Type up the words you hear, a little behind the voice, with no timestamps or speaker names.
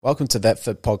Welcome to That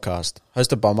Fit Podcast,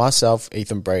 hosted by myself,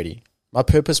 Ethan Brady. My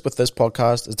purpose with this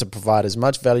podcast is to provide as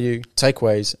much value,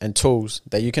 takeaways, and tools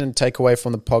that you can take away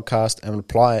from the podcast and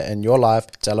apply it in your life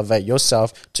to elevate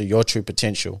yourself to your true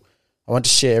potential. I want to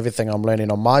share everything I'm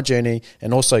learning on my journey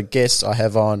and also guests I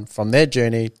have on from their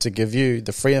journey to give you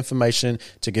the free information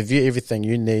to give you everything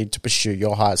you need to pursue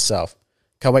your higher self.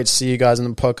 Can't wait to see you guys in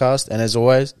the podcast, and as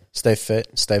always, stay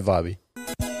fit, stay vibey.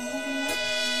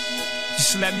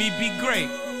 Just let me be great.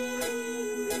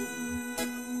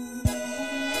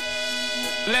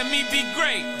 Let me be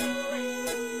great.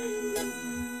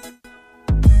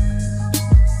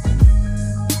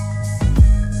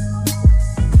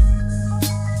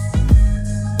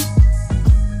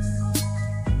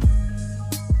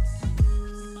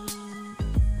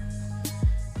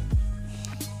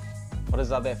 What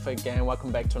is up, That Fit gang?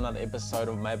 Welcome back to another episode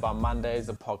of Made by Mondays,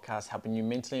 the podcast helping you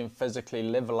mentally and physically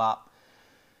level up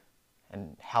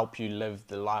and help you live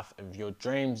the life of your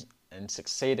dreams and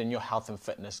succeed in your health and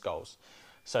fitness goals.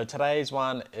 So today's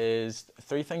one is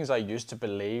 3 things I used to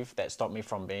believe that stopped me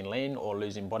from being lean or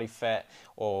losing body fat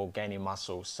or gaining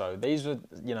muscle. So these were,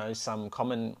 some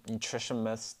common nutrition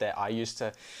myths that I used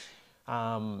to,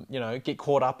 get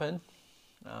caught up in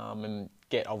and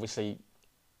get obviously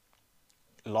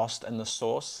lost in the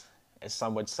sauce, as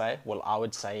some would say. Well, I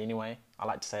would say anyway. I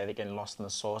like to say they're getting lost in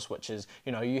the sauce, which is,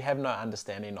 you have no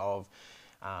understanding of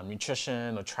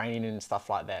nutrition or training and stuff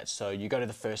like that. So you go to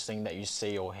the first thing that you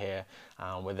see or hear,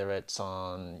 whether it's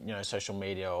on, social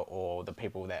media or the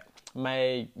people that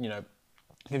may,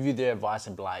 give you their advice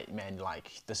and be like, man,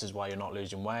 this is why you're not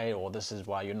losing weight, or this is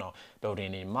why you're not building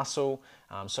any muscle.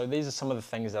 So these are some of the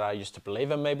things that I used to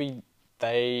believe, and maybe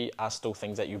they are still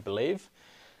things that you believe.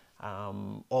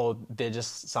 Or they're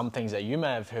just some things that you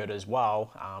may have heard as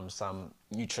well, some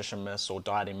nutrition myths or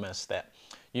dieting myths that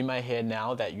you may hear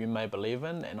now that you may believe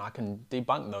in, and I can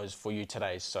debunk those for you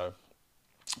today. So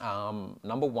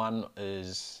number 1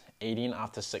 is eating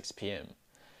after 6 p.m.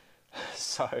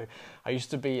 So I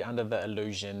used to be under the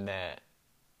illusion that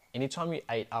anytime you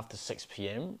ate after 6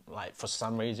 p.m, for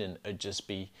some reason it'd just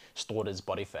be stored as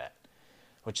body fat,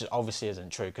 which obviously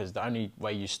isn't true, because the only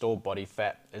way you store body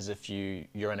fat is if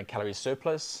you're in a calorie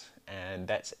surplus, and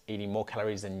that's eating more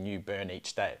calories than you burn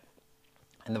each day.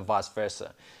 And then vice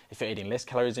versa. If you're eating less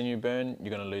calories than you burn, you're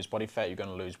going to lose body fat, you're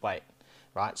going to lose weight,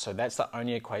 right? So that's the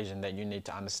only equation that you need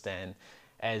to understand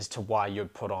as to why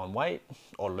you'd put on weight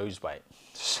or lose weight.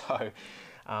 So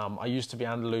I used to be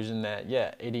under the illusion that,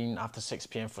 eating after 6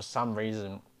 p.m. for some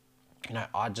reason,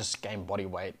 I just gained body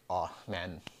weight. Oh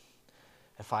man,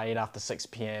 if I eat after 6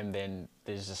 p.m, then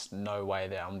there's just no way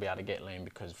that I'm going to be able to get lean,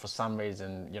 because for some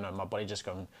reason, my body just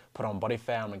going to put on body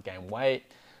fat, I'm going to gain weight.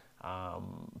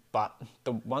 But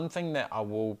the one thing that I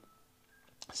will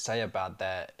say about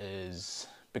that is,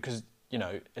 because,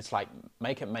 it's like,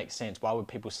 make it make sense. Why would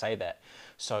people say that?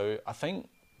 So I think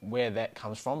where that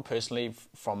comes from, personally,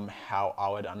 from how I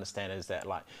would understand, is that,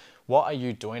 what are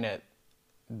you doing at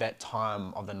that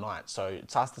time of the night? So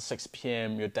it's after 6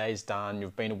 p.m, your day's done,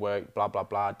 you've been to work, blah, blah,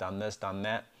 blah, done this, done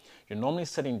that. You're normally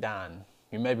sitting down,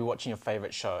 you may be watching your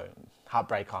favorite show,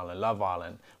 Heartbreak Island, Love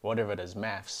Island, whatever it is,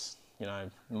 Maths,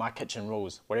 My Kitchen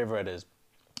Rules, whatever it is,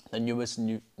 the newest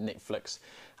new Netflix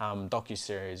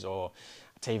docu-series or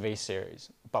TV series.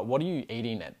 But what are you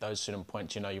eating at those certain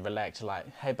points? You relax,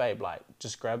 hey babe,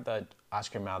 just grab the ice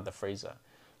cream out of the freezer,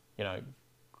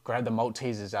 grab the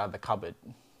Maltesers out of the cupboard,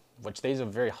 which these are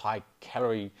very high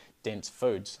calorie dense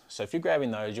foods. So if you're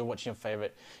grabbing those, you're watching your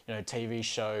favorite, TV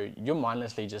show, you're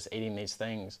mindlessly just eating these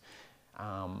things.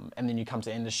 And then you come to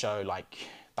the end of the show,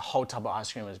 the whole tub of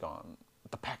ice cream is gone.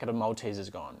 The packet of Maltesers is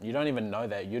gone. You don't even know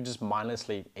that. You're just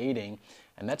mindlessly eating,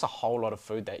 and that's a whole lot of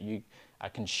food that you are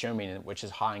consuming, which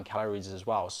is high in calories as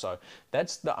well. So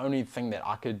that's the only thing that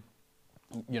I could,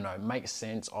 make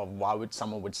sense of why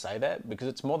someone would say that, because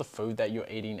it's more the food that you're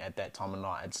eating at that time of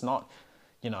night. It's not,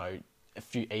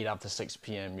 if you eat after 6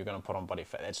 p.m, you're going to put on body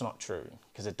fat. That's not true,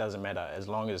 because it doesn't matter. As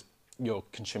long as you're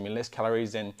consuming less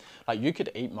calories, then you could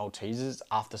eat Maltesers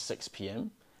after 6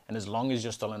 p.m, and as long as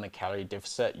you're still in a calorie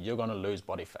deficit, you're going to lose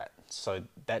body fat. So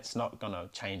that's not going to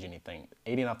change anything.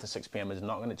 Eating after 6 p.m. is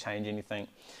not going to change anything.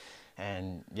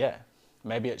 And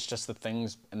maybe it's just the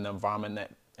things in the environment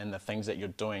and the things that you're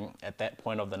doing at that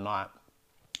point of the night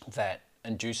that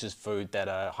induces food that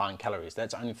are high in calories.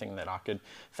 That's the only thing that I could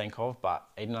think of, but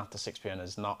eating after 6 p.m.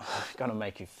 is not going to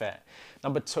make you fat.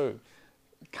 Number 2,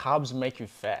 carbs make you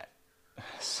fat.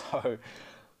 So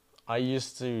I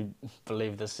used to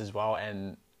believe this as well,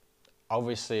 and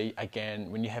obviously,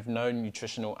 again, when you have no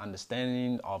nutritional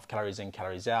understanding of calories in,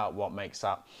 calories out, what makes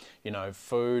up,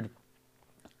 food,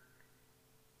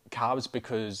 carbs,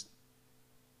 because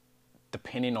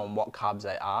depending on what carbs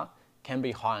they are, can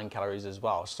be high in calories as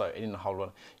well. So eating a whole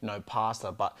lot of,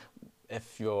 pasta, but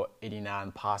if you're eating out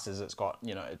in pastas, it's got,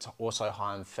 it's also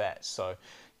high in fat. So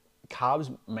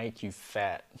carbs make you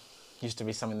fat used to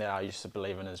be something that I used to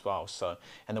believe in as well. So,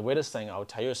 and the weirdest thing, I'll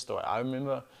tell you a story. I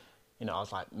remember, I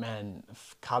was like, man,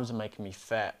 if carbs are making me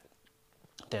fat,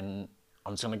 then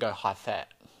I'm just going to go high fat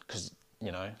because,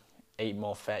 eat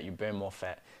more fat, you burn more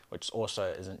fat, which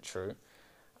also isn't true.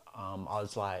 I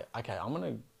was like, okay, I'm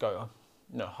going to go,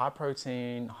 high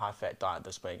protein, high fat diet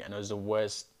this week. And it was the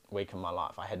worst week of my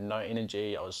life. I had no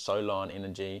energy. I was so low on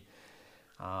energy.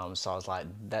 So I was like,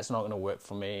 that's not going to work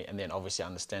for me. And then obviously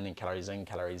understanding calories in,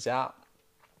 calories out,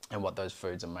 and what those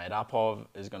foods are made up of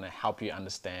is going to help you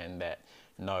understand that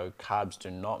no, carbs do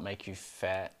not make you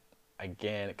fat.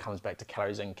 Again, it comes back to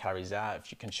calories in, calories out.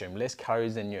 If you consume less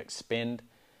calories than you expend,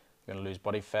 you're going to lose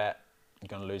body fat, you're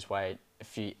going to lose weight.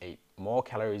 If you eat more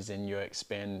calories than you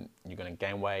expend, you're going to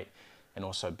gain weight and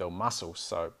also build muscle.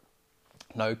 So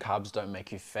no, carbs don't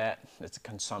make you fat. It's a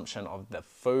consumption of the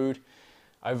food,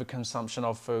 overconsumption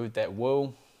of food that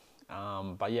will.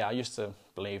 But yeah, I used to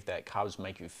believe that carbs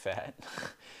make you fat,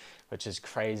 which is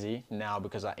crazy now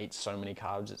because I eat so many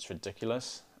carbs. It's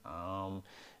ridiculous.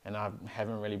 And I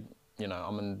haven't really,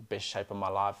 I'm in the best shape of my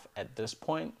life at this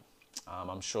point.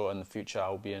 I'm sure in the future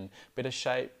I'll be in better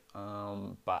shape.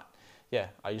 But yeah,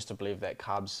 I used to believe that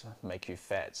carbs make you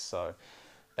fat. So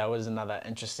that was another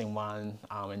interesting one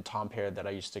in time period that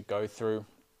I used to go through.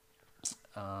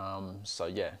 So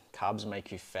yeah, carbs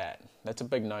make you fat. That's a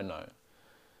big no-no.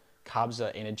 Carbs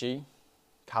are energy.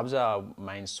 Carbs are our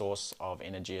main source of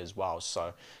energy as well.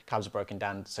 So carbs are broken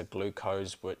down to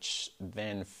glucose, which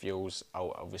then fuels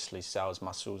our obviously cells,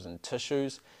 muscles, and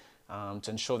tissues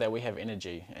to ensure that we have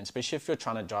energy. And especially if you're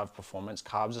trying to drive performance,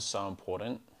 carbs are so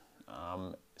important.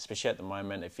 Especially at the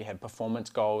moment, if you have performance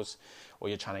goals or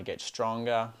you're trying to get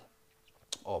stronger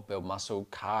or build muscle,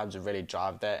 carbs really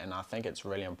drive that. And I think it's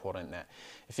really important that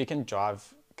if you can drive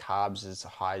carbs as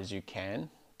high as you can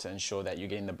to ensure that you're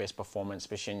getting the best performance,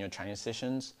 especially in your training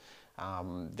sessions,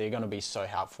 they're going to be so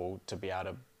helpful to be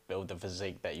able to build the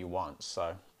physique that you want.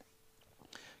 So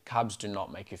carbs do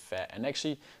not make you fat. And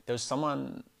actually, there was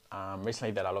someone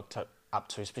recently that I looked up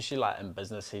to, especially like in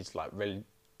business. He's like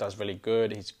does really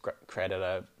good. He's created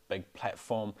a big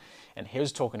platform, and he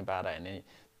was talking about it. And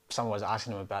someone was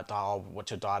asking him about,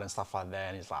 what's your diet and stuff like that.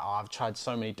 And he's like, I've tried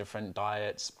so many different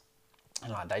diets,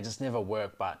 and like they just never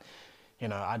work. But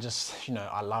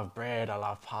I love bread, I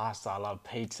love pasta, I love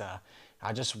pizza.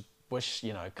 I just wish,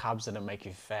 carbs didn't make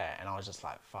you fat. And I was just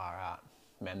like, far out,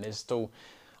 man. There's still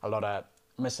a lot of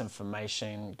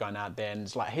misinformation going out there, and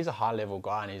it's like he's a high level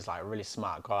guy and he's like a really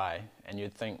smart guy, and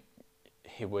you'd think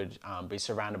he would be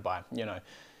surrounded by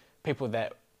people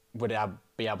that would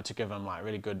be able to give him like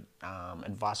really good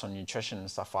advice on nutrition and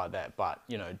stuff like that. But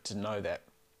to know that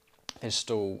there's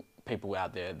still people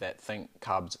out there that think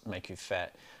carbs make you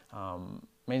fat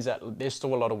means that there's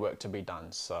still a lot of work to be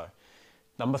done. So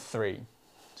number 3,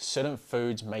 certain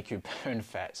foods make you burn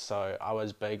fat. So I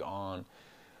was big on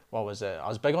I was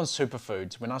big on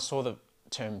superfoods. When I saw the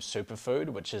term superfood,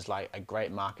 which is like a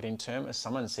great marketing term, if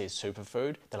someone says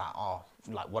superfood, they're like, oh,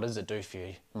 like what does it do for you?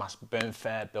 You must burn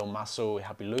fat, build muscle,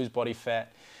 help you lose body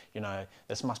fat.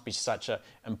 This must be such an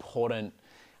important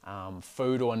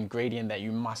food or ingredient that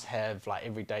you must have like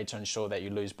every day to ensure that you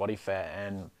lose body fat.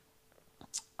 And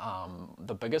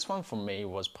the biggest one for me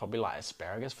was probably like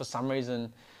asparagus. For some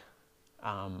reason,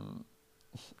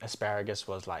 asparagus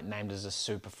was like named as a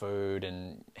superfood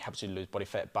and helps you lose body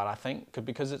fat. But I think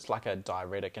because it's like a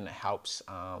diuretic and it helps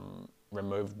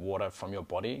remove water from your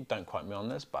body. Don't quote me on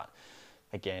this, but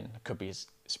again, it could be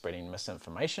spreading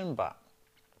misinformation. But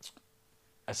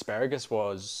asparagus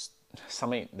was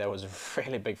something that was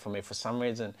really big for me. For some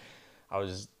reason, I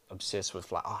was obsessed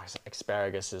with like,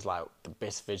 asparagus is like the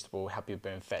best vegetable, help you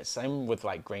burn fat. Same with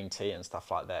like green tea and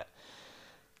stuff like that.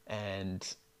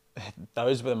 And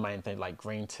those were the main things, like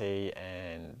green tea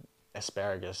and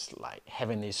asparagus. Like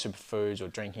having these superfoods or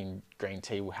drinking green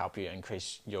tea will help you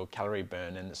increase your calorie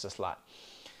burn. And it's just like,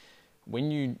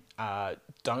 when you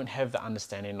don't have the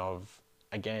understanding of,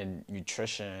 again,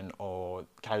 nutrition or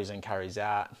calories in, calories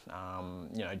out,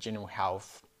 general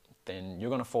health, then you're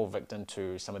going to fall victim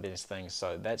to some of these things.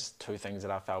 So that's 2 things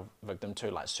that I fell victim to.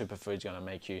 Like superfoods going to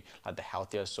make you like the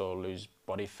healthiest or lose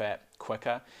body fat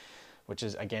quicker, which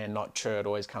is again not true. It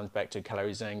always comes back to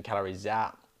calories in, calories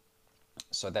out.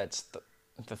 So that's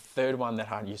the 3rd one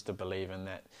that I used to believe in,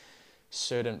 that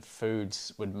certain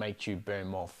foods would make you burn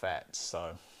more fat.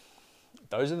 So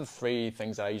those are the 3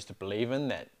 things that I used to believe in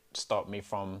that stopped me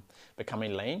from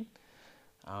becoming lean.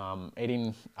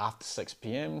 Eating after 6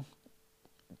 p.m.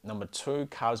 Number 2,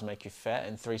 carbs make you fat,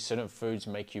 and 3, certain foods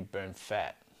make you burn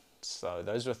fat. So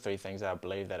those are 3 things that I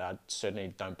believe that I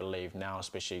certainly don't believe now,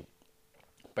 especially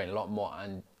being a lot more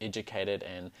uneducated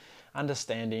and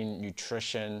understanding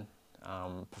nutrition,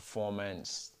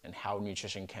 performance, and how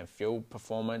nutrition can fuel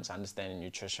performance, understanding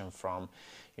nutrition from,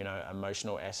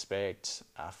 emotional aspect,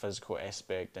 physical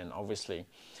aspect, and obviously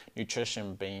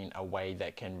nutrition being a way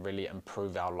that can really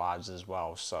improve our lives as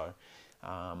well. So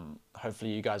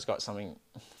hopefully you guys got something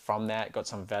from that, got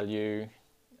some value,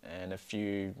 and if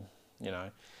you,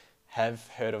 have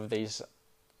heard of these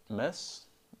myths,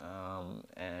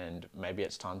 and maybe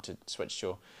it's time to switch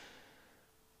your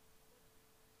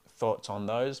thoughts on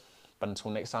those. But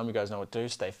until next time, you guys know what to do.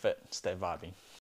 Stay fit, stay vibey.